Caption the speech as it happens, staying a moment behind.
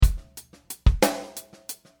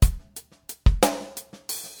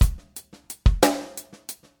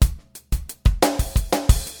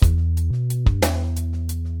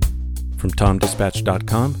From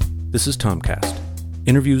TomDispatch.com, this is Tomcast.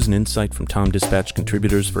 Interviews and insight from Tom Dispatch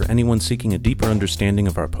contributors for anyone seeking a deeper understanding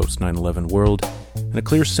of our post-9/11 world and a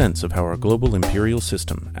clear sense of how our global imperial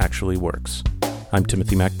system actually works. I'm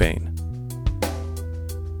Timothy MacBain.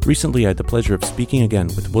 Recently, I had the pleasure of speaking again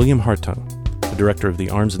with William Hartung, the director of the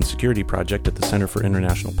Arms and Security Project at the Center for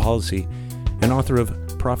International Policy and author of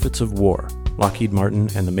Prophets of War, Lockheed Martin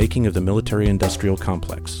and the Making of the Military-Industrial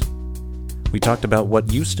Complex. We talked about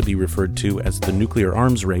what used to be referred to as the nuclear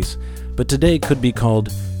arms race, but today could be called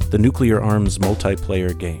the nuclear arms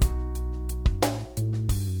multiplayer game.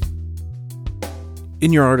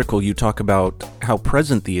 In your article, you talk about how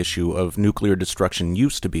present the issue of nuclear destruction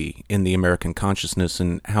used to be in the American consciousness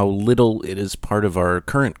and how little it is part of our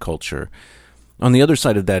current culture. On the other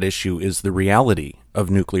side of that issue is the reality of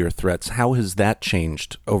nuclear threats. How has that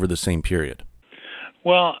changed over the same period?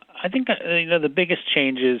 Well, I think the biggest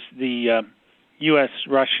change is the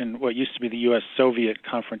U.S.-Russian, what used to be the U.S.-Soviet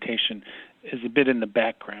confrontation, is a bit in the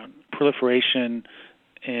background. Proliferation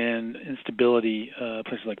and instability,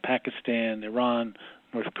 places like Pakistan, Iran,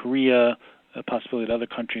 North Korea, a possibility that other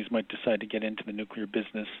countries might decide to get into the nuclear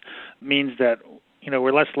business, means that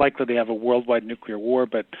we're less likely to have a worldwide nuclear war,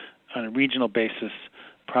 but on a regional basis,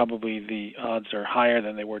 probably the odds are higher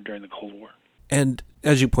than they were during the Cold War. And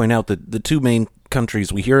as you point out, the two main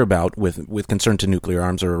countries we hear about with concern to nuclear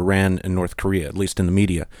arms are Iran and North Korea, at least in the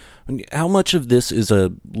media. How much of this is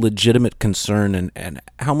a legitimate concern, and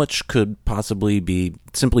how much could possibly be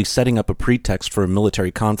simply setting up a pretext for a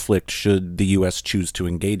military conflict should the U.S. choose to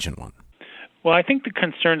engage in one? Well, I think the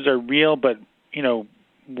concerns are real, but,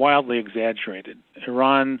 wildly exaggerated.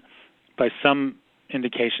 Iran, by some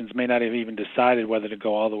indications, may not have even decided whether to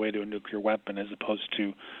go all the way to a nuclear weapon as opposed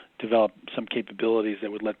to develop some capabilities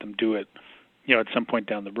that would let them do it, at some point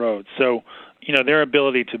down the road. So, their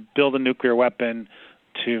ability to build a nuclear weapon,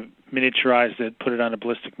 to miniaturize it, put it on a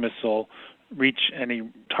ballistic missile, reach any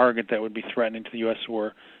target that would be threatening to the U.S.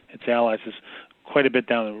 or its allies is quite a bit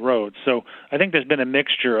down the road. So I think there's been a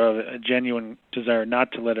mixture of a genuine desire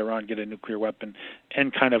not to let Iran get a nuclear weapon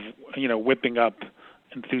and kind of, whipping up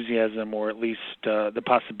enthusiasm or at least the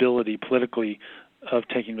possibility politically of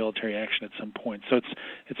taking military action at some point. So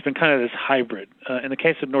it's been kind of this hybrid. In the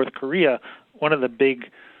case of North Korea, one of the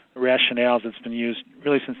big rationales that's been used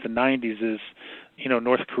really since the 90s is,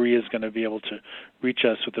 North Korea is going to be able to reach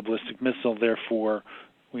us with a ballistic missile, therefore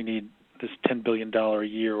we need this $10 billion a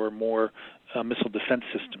year or more missile defense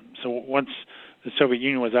system. So once the Soviet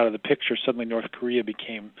Union was out of the picture, suddenly North Korea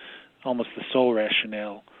became almost the sole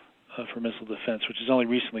rationale for missile defense, which has only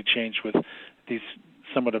recently changed with these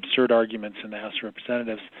somewhat absurd arguments in the House of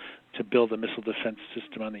Representatives to build a missile defense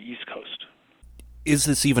system on the East Coast. Is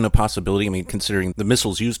this even a possibility? I mean, considering the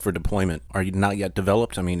missiles used for deployment are not yet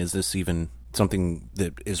developed, is this even something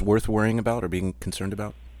that is worth worrying about or being concerned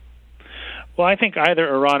about? Well, I think either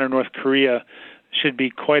Iran or North Korea should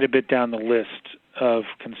be quite a bit down the list of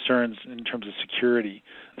concerns in terms of security.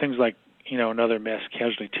 Things like, another mass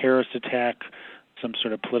casualty terrorist attack, some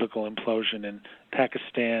sort of political implosion in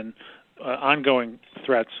Pakistan, ongoing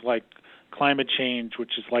threats like climate change,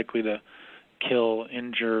 which is likely to kill,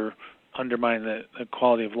 injure, undermine the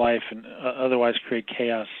quality of life, and otherwise create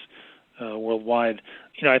chaos worldwide,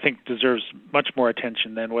 I think deserves much more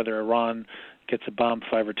attention than whether Iran gets a bomb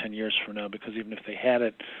 5 or 10 years from now, because even if they had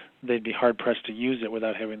it, they'd be hard-pressed to use it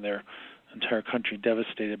without having their entire country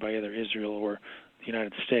devastated by either Israel or the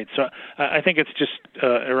United States. So I think it's just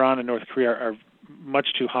Iran and North Korea are much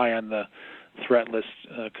too high on the threat list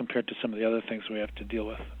compared to some of the other things we have to deal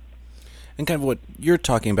with. And kind of what you're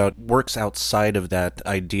talking about works outside of that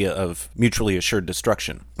idea of mutually assured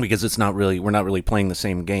destruction, because we're not really playing the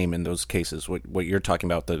same game in those cases. What you're talking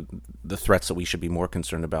about, the threats that we should be more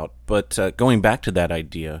concerned about. But going back to that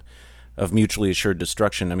idea of mutually assured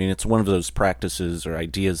destruction, it's one of those practices or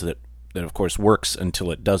ideas that of course works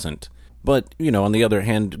until it doesn't. But, on the other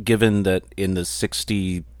hand, given that in the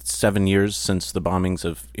 67 years since the bombings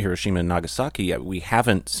of Hiroshima and Nagasaki, we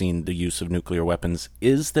haven't seen the use of nuclear weapons,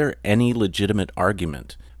 is there any legitimate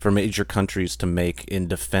argument for major countries to make in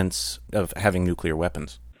defense of having nuclear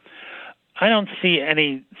weapons? I don't see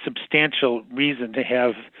any substantial reason to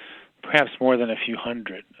have perhaps more than a few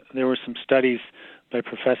hundred. There were some studies by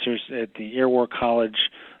professors at the Air War College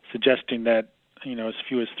suggesting that as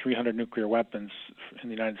few as 300 nuclear weapons in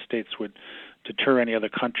the United States would deter any other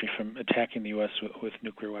country from attacking the U.S. with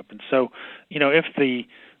nuclear weapons. So, if the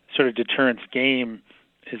sort of deterrence game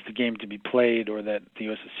is the game to be played or that the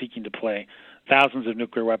U.S. is seeking to play, thousands of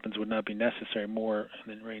nuclear weapons would not be necessary, more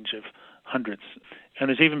in the range of hundreds. And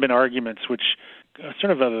there's even been arguments which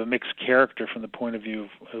sort of a mixed character from the point of view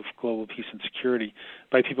of global peace and security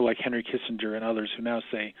by people like Henry Kissinger and others who now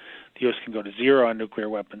say the U.S. can go to zero on nuclear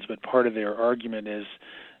weapons, but part of their argument is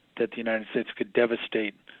that the United States could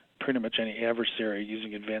devastate pretty much any adversary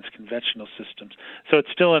using advanced conventional systems. So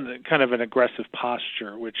it's still in kind of an aggressive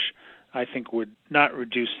posture, which I think would not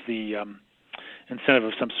reduce the incentive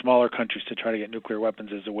of some smaller countries to try to get nuclear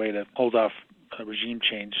weapons as a way to hold off a regime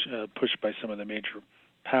change pushed by some of the major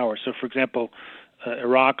powers. So, for example,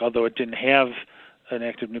 Iraq, although it didn't have an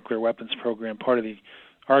active nuclear weapons program, part of the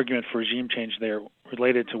argument for regime change there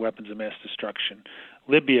related to weapons of mass destruction.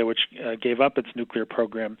 Libya, which gave up its nuclear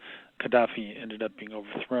program, Gaddafi ended up being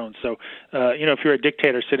overthrown. So, if you're a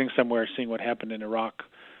dictator sitting somewhere seeing what happened in Iraq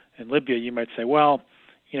and Libya, you might say, well,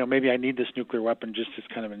 maybe I need this nuclear weapon just as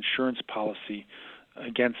kind of insurance policy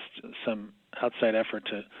against some outside effort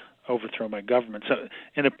to overthrow my government. So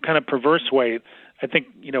in a kind of perverse way, I think,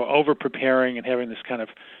 over-preparing and having this kind of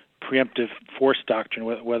preemptive force doctrine,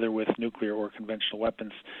 whether with nuclear or conventional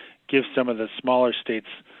weapons, gives some of the smaller states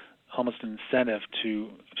almost an incentive to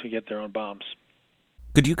get their own bombs.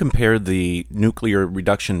 Could you compare the nuclear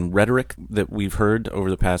reduction rhetoric that we've heard over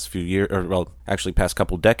the past few years, past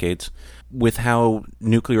couple decades, with how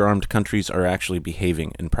nuclear-armed countries are actually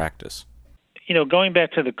behaving in practice? Going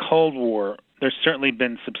back to the Cold War, there's certainly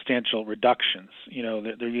been substantial reductions.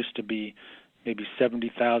 There used to be maybe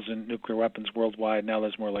 70,000 nuclear weapons worldwide. Now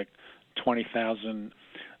there's more like 20,000.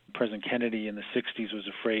 President Kennedy in the 60s was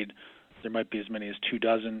afraid there might be as many as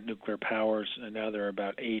 24 nuclear powers, and now there are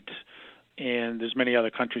about 8. And there's many other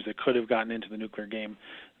countries that could have gotten into the nuclear game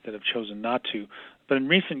that have chosen not to. But in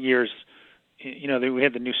recent years, we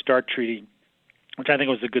had the New START Treaty, which I think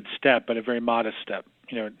was a good step, but a very modest step.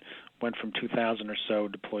 It went from 2,000 or so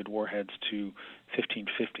deployed warheads to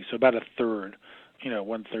 1,550, so about a third,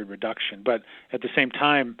 1/3 reduction. But at the same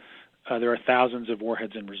time, there are thousands of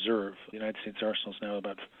warheads in reserve. The United States arsenal is now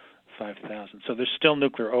about 5,000. So there's still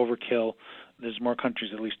nuclear overkill. There's more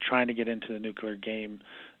countries at least trying to get into the nuclear game,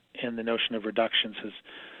 and the notion of reductions has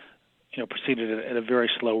proceeded at a very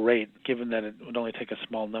slow rate, given that it would only take a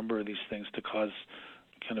small number of these things to cause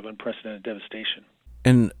kind of unprecedented devastation.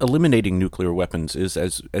 And eliminating nuclear weapons is,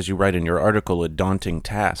 as you write in your article, a daunting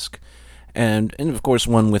task, and of course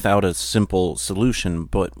one without a simple solution.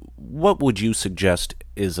 But what would you suggest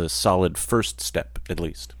is a solid first step, at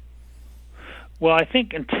least? Well, I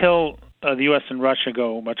think until the U.S. and Russia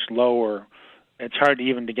go much lower, it's hard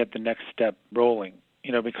even to get the next step rolling,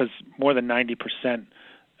 because more than 90%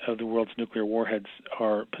 of the world's nuclear warheads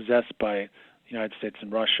are possessed by the United States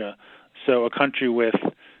and Russia. So a country with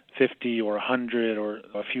 50 or 100 or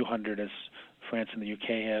a few hundred, as France and the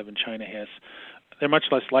UK have and China has, they're much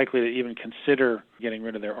less likely to even consider getting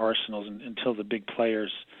rid of their arsenals until the big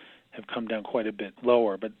players have come down quite a bit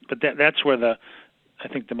lower. But that's where I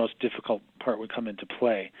think the most difficult part would come into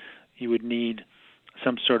play. You would need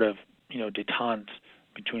some sort of détente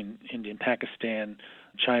between India and Pakistan.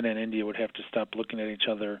 China and India would have to stop looking at each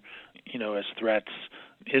other, as threats.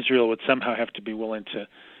 Israel would somehow have to be willing to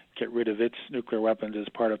get rid of its nuclear weapons as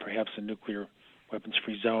part of perhaps a nuclear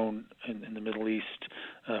weapons-free zone in the Middle East.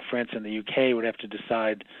 France and the UK would have to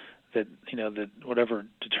decide that that whatever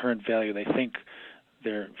deterrent value they think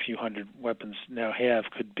their few hundred weapons now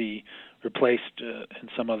have could be replaced in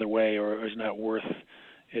some other way, or is not worth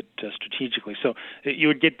it strategically. So you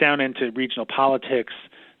would get down into regional politics,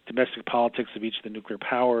 domestic politics of each of the nuclear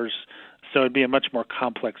powers. So it'd be a much more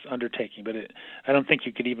complex undertaking. But I don't think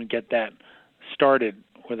you could even get that started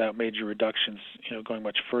without major reductions, going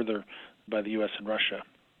much further by the U.S. and Russia.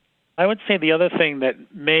 I would say the other thing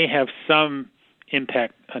that may have some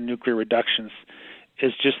impact on nuclear reductions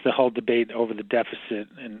is just the whole debate over the deficit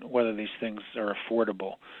and whether these things are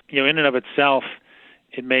affordable. In and of itself,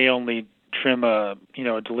 it may only trim a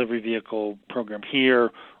delivery vehicle program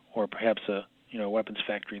here, or perhaps a weapons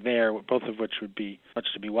factory there, both of which would be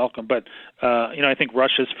much to be welcome. But I think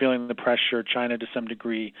Russia's feeling the pressure, China to some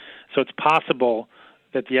degree. So it's possible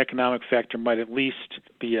that the economic factor might at least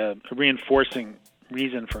be a reinforcing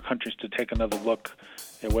reason for countries to take another look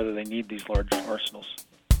at whether they need these large arsenals.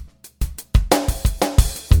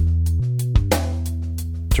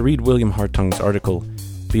 To read William Hartung's article,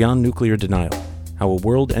 Beyond Nuclear Denial, How a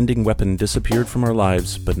World-Ending Weapon Disappeared from Our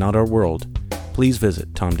Lives But Not Our World, please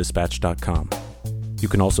visit TomDispatch.com. You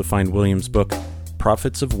can also find William's book,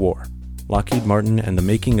 Prophets of War, Lockheed Martin and the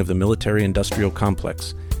Making of the Military-Industrial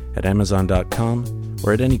Complex, at Amazon.com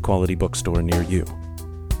or at any quality bookstore near you.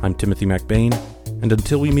 I'm Timothy McBain, and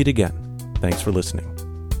until we meet again, thanks for listening.